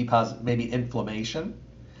 maybe inflammation,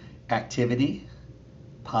 activity,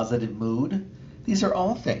 positive mood. These are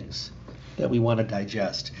all things that we want to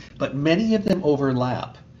digest, but many of them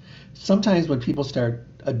overlap. Sometimes when people start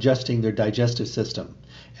adjusting their digestive system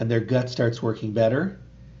and their gut starts working better,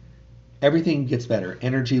 everything gets better.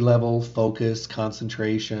 Energy level, focus,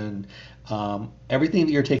 concentration, everything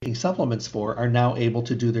that you're taking supplements for are now able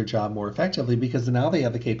to do their job more effectively because now they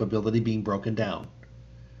have the capability of being broken down.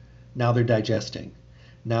 Now they're digesting.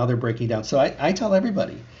 Now they're breaking down. So I tell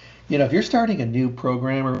everybody, if you're starting a new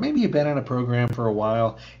program, or maybe you've been on a program for a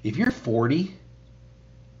while, if you're 40,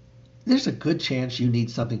 there's a good chance you need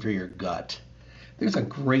something for your gut. There's a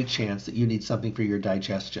great chance that you need something for your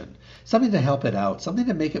digestion, something to help it out, something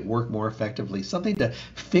to make it work more effectively, something to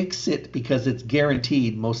fix it because it's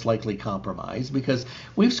guaranteed most likely compromised because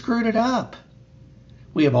we've screwed it up.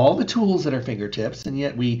 We have all the tools at our fingertips, and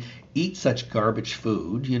yet we eat such garbage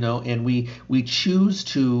food, and we choose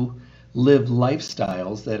to live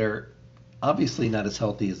lifestyles that are obviously not as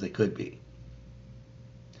healthy as they could be.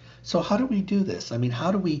 So how do we do this? I mean,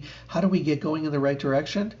 how do we get going in the right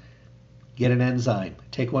direction? Get an enzyme.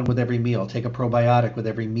 Take one with every meal. Take a probiotic with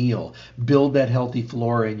every meal. Build that healthy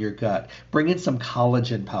flora in your gut. Bring in some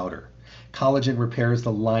collagen powder. Collagen repairs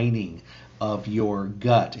the lining of your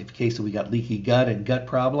gut. In case we got leaky gut and gut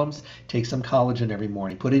problems, take some collagen every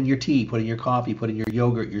morning. Put in your tea, put in your coffee, put in your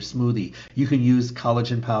yogurt, your smoothie. You can use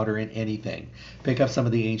collagen powder in anything. Pick up some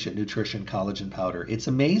of the Ancient Nutrition collagen powder. It's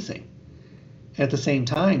amazing. At the same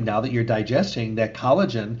time, now that you're digesting, that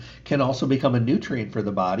collagen can also become a nutrient for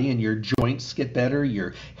the body, and your joints get better,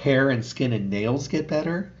 your hair and skin and nails get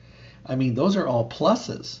better. I mean, those are all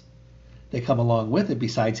pluses. that come along with it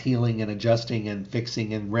besides healing and adjusting and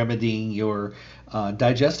fixing and remedying your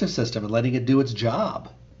digestive system and letting it do its job.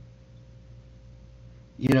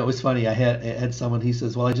 It was funny. I had someone, he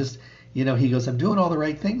says, well, he goes, I'm doing all the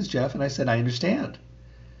right things, Jeff. And I said, I understand.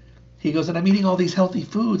 He goes, and I'm eating all these healthy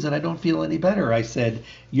foods and I don't feel any better. I said,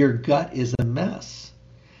 your gut is a mess.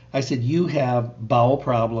 I said, you have bowel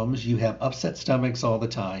problems, you have upset stomachs all the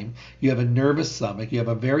time, you have a nervous stomach, you have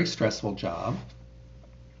a very stressful job.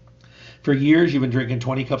 For years, you've been drinking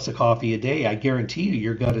 20 cups of coffee a day. I guarantee you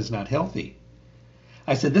your gut is not healthy.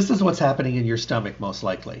 I said, this is what's happening in your stomach most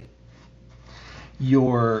likely.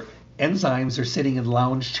 Your enzymes are sitting in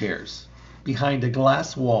lounge chairs behind a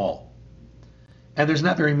glass wall. And there's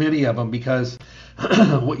not very many of them because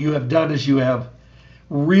what you have done is you have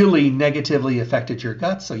really negatively affected your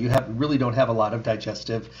gut. So you really don't have a lot of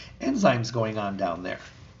digestive enzymes going on down there.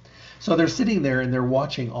 So they're sitting there and they're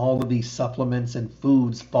watching all of these supplements and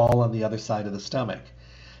foods fall on the other side of the stomach.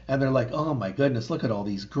 And they're like, oh my goodness, look at all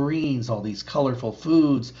these greens, all these colorful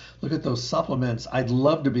foods. Look at those supplements. I'd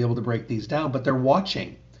love to be able to break these down, but they're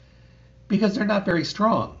watching because they're not very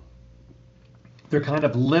strong. They're kind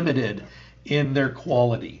of limited in their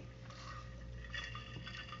quality.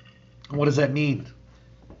 What does that mean?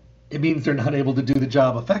 It means they're not able to do the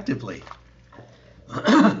job effectively.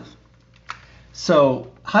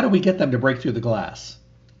 So how do we get them to break through the glass?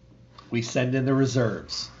 We send in the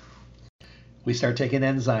reserves. We start taking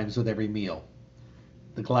enzymes with every meal.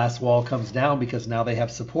 The glass wall comes down because now they have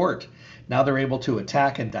support. Now they're able to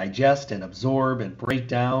attack and digest and absorb and break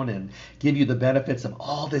down and give you the benefits of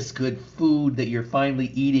all this good food that you're finally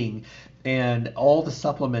eating and all the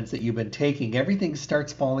supplements that you've been taking. Everything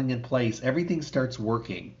starts falling in place. Everything starts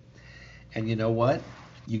working. And you know what?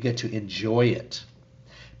 You get to enjoy it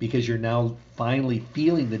because you're now finally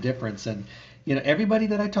feeling the difference. And everybody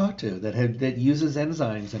that I talk to that uses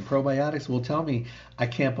enzymes and probiotics will tell me, I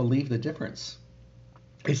can't believe the difference.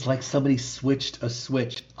 It's like somebody switched a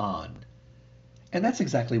switch on. And that's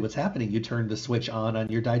exactly what's happening. You turn the switch on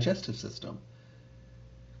your digestive system.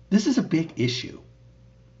 This is a big issue.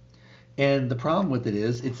 And the problem with it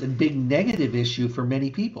is it's a big negative issue for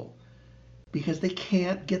many people because they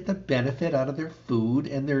can't get the benefit out of their food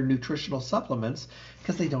and their nutritional supplements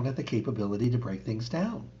because they don't have the capability to break things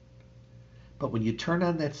down. But when you turn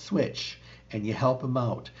on that switch and you help them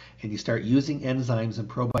out and you start using enzymes and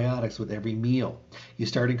probiotics with every meal, you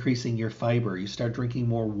start increasing your fiber, you start drinking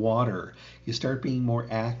more water, you start being more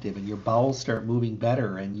active and your bowels start moving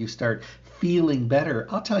better and you start feeling better,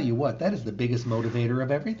 I'll tell you what, that is the biggest motivator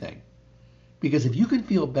of everything. Because if you can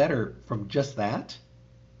feel better from just that,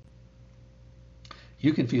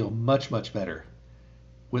 you can feel much, much better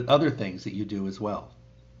with other things that you do as well.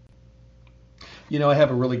 I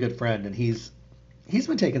have a really good friend and he's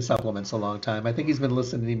been taking supplements a long time. I think he's been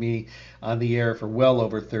listening to me on the air for well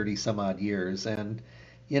over 30 some odd years. And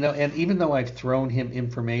even though I've thrown him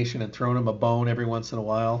information and thrown him a bone every once in a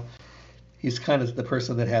while, he's kind of the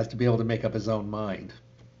person that has to be able to make up his own mind.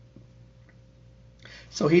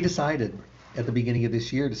 So he decided at the beginning of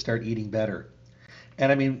this year to start eating better.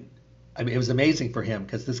 And I mean, it was amazing for him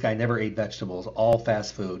because this guy never ate vegetables, all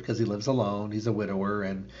fast food because he lives alone. He's a widower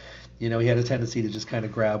and, he had a tendency to just kind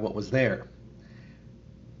of grab what was there.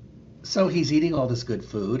 So he's eating all this good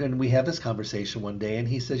food and we have this conversation one day and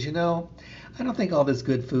he says, I don't think all this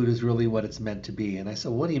good food is really what it's meant to be. And I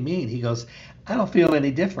said, what do you mean? He goes, I don't feel any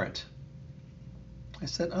different. I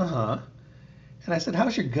said, uh-huh. And I said,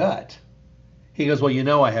 how's your gut? He goes,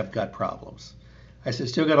 well, I have gut problems. I said,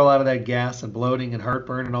 still got a lot of that gas and bloating and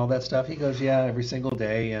heartburn and all that stuff? He goes, yeah, every single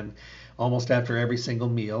day and almost after every single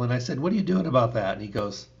meal. And I said, what are you doing about that? And he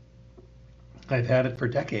goes, I've had it for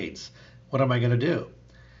decades. What am I going to do?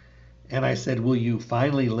 And I said, will you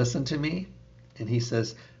finally listen to me? And he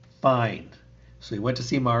says, fine. So he went to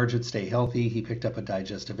see Marge at Stay Healthy. He picked up a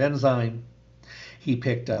digestive enzyme. He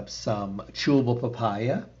picked up some chewable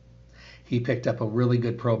papaya. He picked up a really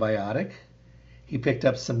good probiotic. He picked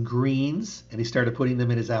up some greens and he started putting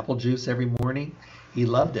them in his apple juice every morning. He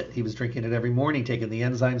loved it. He was drinking it every morning, taking the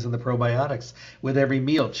enzymes and the probiotics with every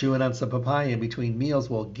meal, chewing on some papaya in between meals.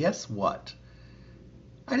 Well, guess what?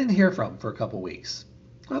 I didn't hear from him for a couple weeks.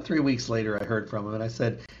 Well, 3 weeks later, I heard from him and I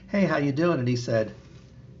said, hey, how you doing? And he said,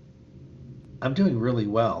 I'm doing really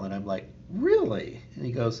well. And I'm like, really? And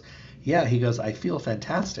he goes, yeah. He goes, I feel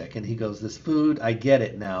fantastic. And he goes, this food, I get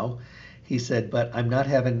it now. He said, but I'm not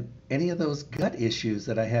having any of those gut issues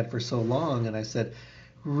that I had for so long. And I said,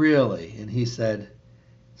 really? And he said,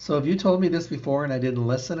 so have you told me this before and I didn't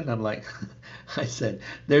listen? And I'm like, I said,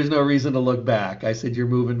 there's no reason to look back. I said, you're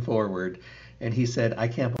moving forward. And he said, I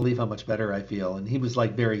can't believe how much better I feel. And he was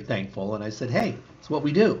like very thankful. And I said, hey, it's what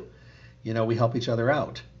we do. We help each other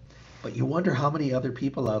out. But you wonder how many other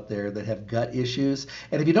people out there that have gut issues.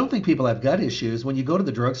 And if you don't think people have gut issues, when you go to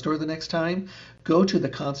the drugstore the next time, go to the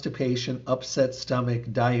constipation, upset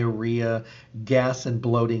stomach, diarrhea, gas and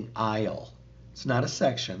bloating aisle. It's not a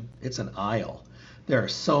section, it's an aisle. There are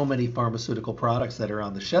so many pharmaceutical products that are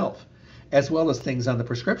on the shelf, as well as things on the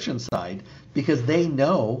prescription side, because they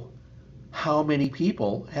know how many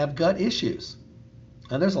people have gut issues.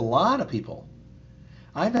 And there's a lot of people.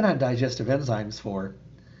 I've been on digestive enzymes for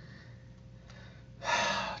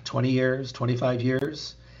 20 years, 25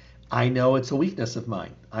 years. I know it's a weakness of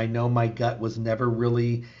mine. I know my gut was never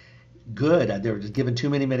really good. They were just given too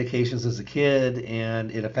many medications as a kid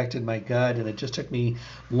and it affected my gut. And it just took me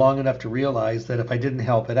long enough to realize that if I didn't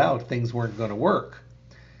help it out, things weren't going to work.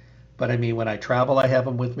 But I mean, when I travel, I have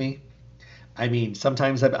them with me. I mean,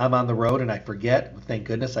 sometimes I'm on the road and I forget. Thank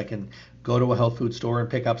goodness I can go to a health food store and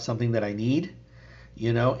pick up something that I need,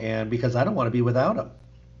 and because I don't want to be without them.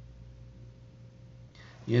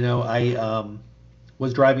 I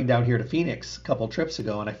was driving down here to Phoenix a couple trips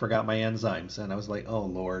ago and I forgot my enzymes and I was like, oh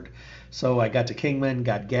Lord. So I got to Kingman,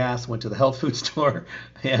 got gas, went to the health food store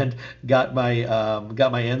and got my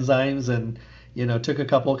enzymes and took a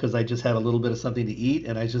couple because I just had a little bit of something to eat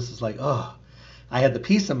and I just was like, oh, I had the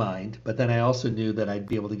peace of mind, but then I also knew that I'd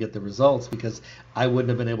be able to get the results because I wouldn't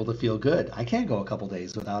have been able to feel good. I can't go a couple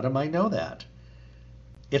days without them. I know that.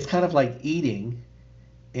 It's kind of like eating,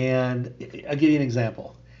 and I'll give you an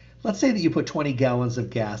example. Let's say that you put 20 gallons of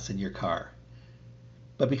gas in your car,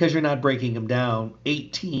 but because you're not breaking them down,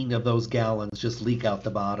 18 of those gallons just leak out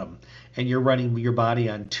the bottom, and you're running your body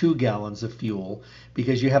on 2 gallons of fuel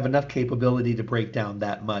because you have enough capability to break down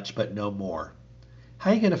that much, but no more.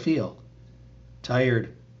 How are you going to feel?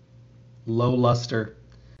 Tired, low luster,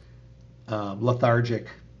 lethargic,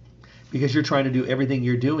 because you're trying to do everything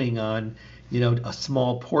you're doing on a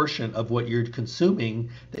small portion of what you're consuming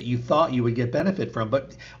that you thought you would get benefit from,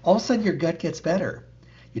 but all of a sudden your gut gets better.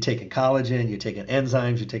 You're taking collagen, you're taking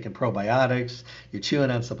enzymes, you're taking probiotics, you're chewing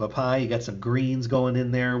on some papaya, you got some greens going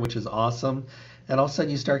in there, which is awesome, and all of a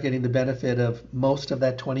sudden you start getting the benefit of most of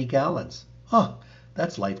that 20 gallons. Oh,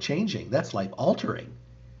 that's life-changing, that's life-altering.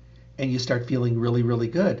 And you start feeling really, really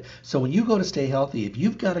good. So when you go to stay healthy, if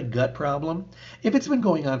you've got a gut problem, if it's been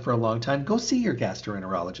going on for a long time, go see your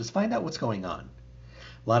gastroenterologist. Find out what's going on.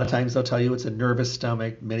 A lot of times they'll tell you it's a nervous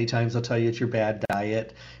stomach. Many times they'll tell you it's your bad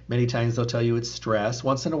diet. Many times they'll tell you it's stress.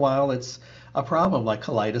 Once in a while it's a problem like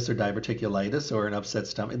colitis or diverticulitis or an upset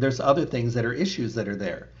stomach. There's other things that are issues that are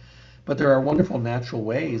there. But there are wonderful natural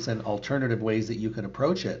ways and alternative ways that you can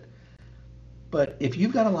approach it. But if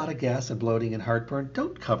you've got a lot of gas and bloating and heartburn,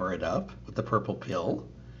 don't cover it up with the purple pill.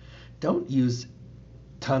 Don't use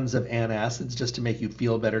tons of antacids just to make you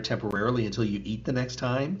feel better temporarily until you eat the next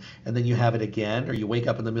time and then you have it again, or you wake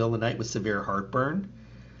up in the middle of the night with severe heartburn.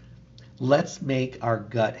 Let's make our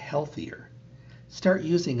gut healthier. Start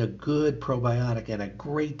using a good probiotic and a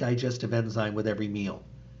great digestive enzyme with every meal.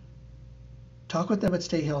 Talk with them at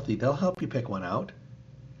Stay Healthy. They'll help you pick one out.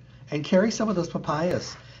 And carry some of those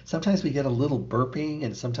papayas. Sometimes we get a little burping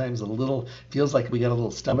and sometimes feels like we got a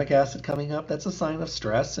little stomach acid coming up. That's a sign of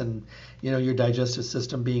stress and your digestive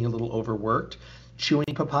system being a little overworked.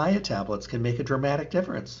 Chewing papaya tablets can make a dramatic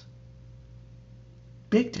difference.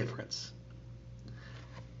 Big difference.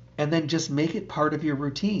 And then just make it part of your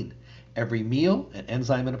routine. Every meal, an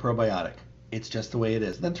enzyme and a probiotic. It's just the way it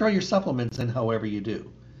is. Then throw your supplements in however you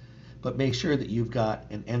do. But make sure that you've got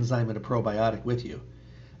an enzyme and a probiotic with you.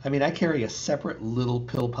 I mean, I carry a separate little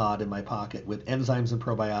pill pod in my pocket with enzymes and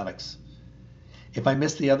probiotics. If I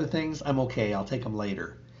miss the other things, I'm okay. I'll take them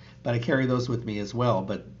later. But I carry those with me as well.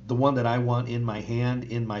 But the one that I want in my hand,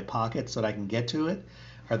 in my pocket, so that I can get to it,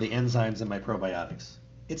 are the enzymes and my probiotics.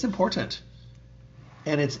 It's important.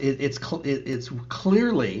 And it's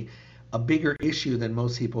clearly a bigger issue than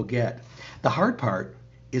most people get. The hard part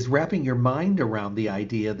is wrapping your mind around the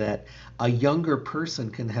idea that a younger person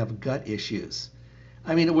can have gut issues.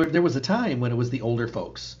 I mean, there was a time when it was the older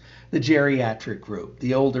folks, the geriatric group,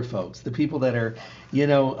 the older folks, the people that are,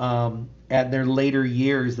 at their later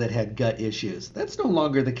years that had gut issues. That's no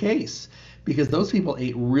longer the case because those people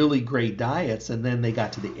ate really great diets and then they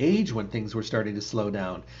got to the age when things were starting to slow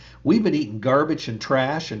down. We've been eating garbage and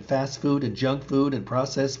trash and fast food and junk food and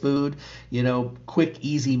processed food, quick,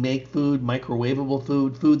 easy make food, microwavable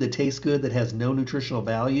food, food that tastes good that has no nutritional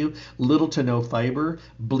value, little to no fiber,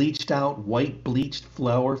 bleached out, white bleached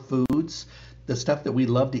flour foods, the stuff that we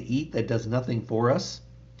love to eat that does nothing for us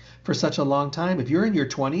for such a long time. If you're in your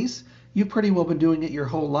 20s, you've pretty well been doing it your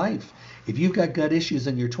whole life. If you've got gut issues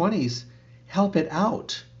in your 20s, help it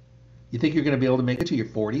out. You think you're going to be able to make it to your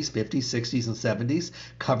 40s, 50s, 60s, and 70s,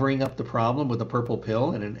 covering up the problem with a purple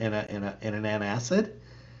pill and an antacid?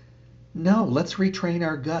 No, let's retrain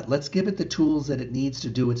our gut. Let's give it the tools that it needs to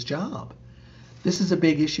do its job. This is a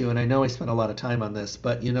big issue, and I know I spent a lot of time on this,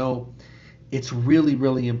 but it's really,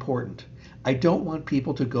 really important. I don't want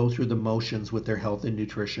people to go through the motions with their health and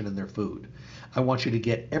nutrition and their food. I want you to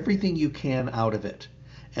get everything you can out of it.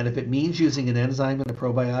 And if it means using an enzyme and a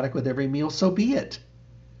probiotic with every meal, so be it.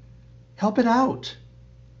 Help it out.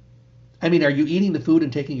 I mean, are you eating the food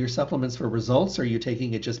and taking your supplements for results, or are you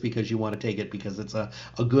taking it just because you want to take it because it's a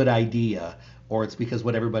good idea, or it's because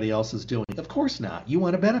what everybody else is doing? Of course not. You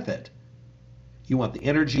want to benefit. You want the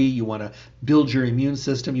energy, you want to build your immune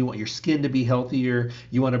system, you want your skin to be healthier,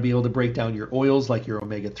 you want to be able to break down your oils like your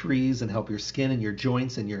omega-3s and help your skin and your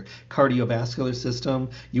joints and your cardiovascular system.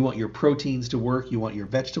 You want your proteins to work, you want your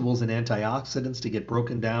vegetables and antioxidants to get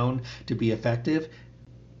broken down to be effective.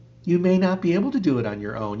 You may not be able to do it on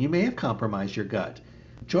your own. You may have compromised your gut.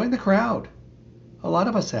 Join the crowd. A lot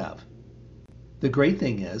of us have. The great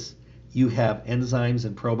thing is you have enzymes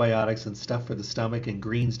and probiotics and stuff for the stomach and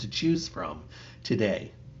greens to choose from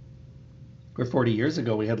today. Where 40 years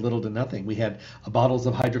ago we had little to nothing. We had bottles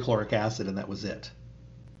of hydrochloric acid and that was it.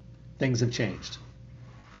 Things have changed.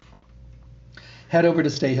 Head over to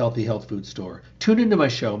Stay Healthy Health Food Store. Tune into my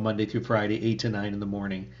show Monday through Friday, 8 to 9 in the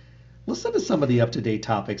morning. Listen to some of the up-to-date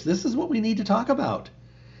topics. This is what we need to talk about.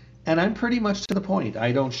 And I'm pretty much to the point.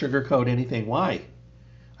 I don't sugarcoat anything. Why?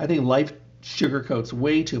 I think life sugarcoats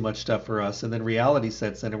way too much stuff for us, and then reality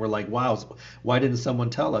sets in and we're like, wow, why didn't someone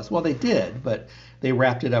tell us? Well, they did, but they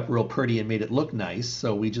wrapped it up real pretty and made it look nice,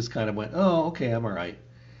 so we just kind of went, oh, okay, I'm all right.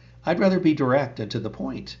 I'd rather be direct and to the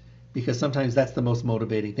point, because sometimes that's the most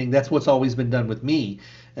motivating thing. That's what's always been done with me,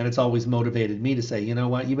 and it's always motivated me to say, you know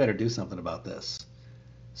what, you better do something about this.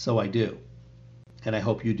 So I do, and I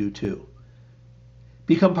hope you do too.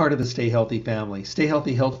 Become part of the Stay Healthy family. Stay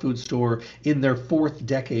Healthy Health Food Store in their 4th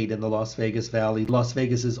decade in the Las Vegas Valley, Las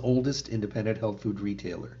Vegas's oldest independent health food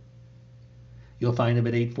retailer. You'll find them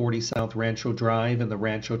at 840 South Rancho Drive in the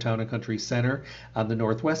Rancho Town and Country Center on the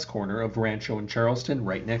northwest corner of Rancho and Charleston,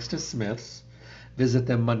 right next to Smith's. Visit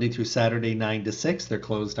them Monday through Saturday, 9 to 6. They're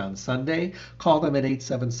closed on Sunday. Call them at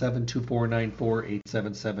 877-2494,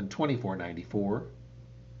 877-2494.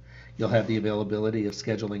 You'll have the availability of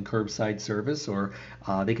scheduling curbside service, or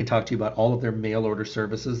they can talk to you about all of their mail order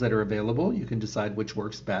services that are available. You can decide which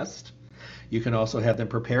works best. You can also have them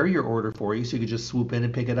prepare your order for you so you can just swoop in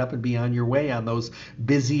and pick it up and be on your way on those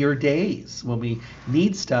busier days when we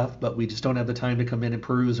need stuff, but we just don't have the time to come in and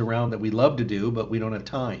peruse around that we love to do, but we don't have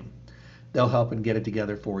time. They'll help and get it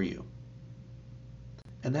together for you.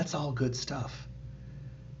 And that's all good stuff.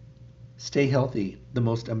 Stay Healthy, the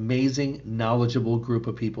most amazing, knowledgeable group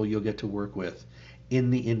of people you'll get to work with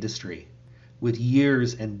in the industry, with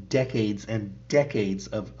years and decades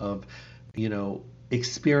of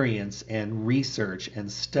experience and research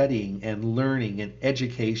and studying and learning and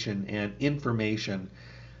education and information.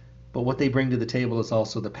 But what they bring to the table is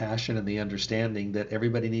also the passion and the understanding that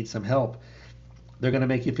everybody needs some help. They're going to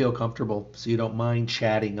make you feel comfortable so you don't mind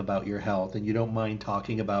chatting about your health and you don't mind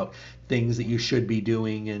talking about things that you should be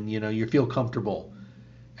doing, and you feel comfortable,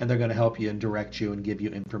 and they're going to help you and direct you and give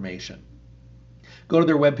you information. Go to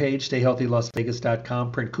their webpage,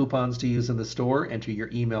 stayhealthylasvegas.com, print coupons to use in the store, enter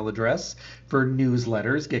your email address for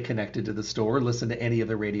newsletters, get connected to the store, listen to any of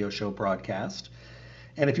the radio show broadcast.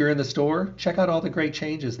 And if you're in the store, check out all the great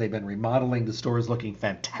changes. They've been remodeling. The store is looking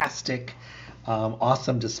fantastic.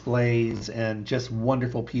 Awesome displays and just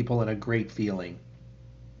wonderful people and a great feeling.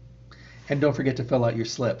 And don't forget to fill out your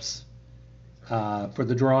slips for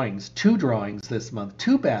the drawings. 2 drawings this month,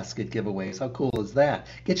 2 basket giveaways. How cool is that?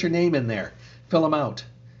 Get your name in there. Fill them out.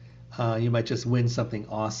 You might just win something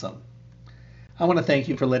awesome. I want to thank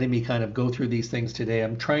you for letting me kind of go through these things today.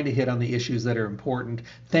 I'm trying to hit on the issues that are important.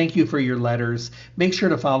 Thank you for your letters. Make sure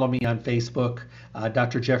to follow me on Facebook,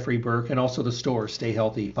 Dr. Jeffrey Burke, and also the store, Stay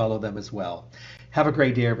Healthy. Follow them as well. Have a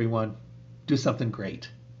great day, everyone. Do something great.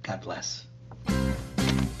 God bless.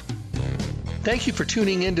 Thank you for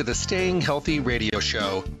tuning in to the Staying Healthy radio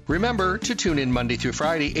show. Remember to tune in Monday through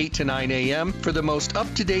Friday, 8 to 9 a.m. for the most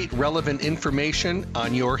up-to-date, relevant information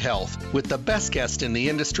on your health, with the best guest in the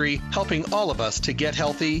industry, helping all of us to get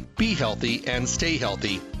healthy, be healthy, and stay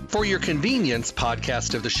healthy. For your convenience,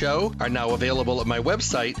 podcasts of the show are now available at my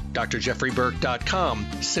website, drjeffreyburke.com.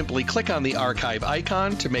 Simply click on the archive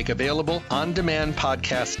icon to make available on-demand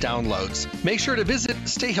podcast downloads. Make sure to visit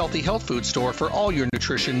Stay Healthy Health Food Store for all your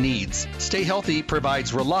nutrition needs. Stay Healthy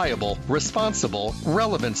provides reliable, responsible,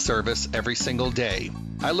 relevant service every single day.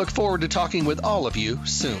 I look forward to talking with all of you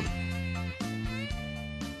soon.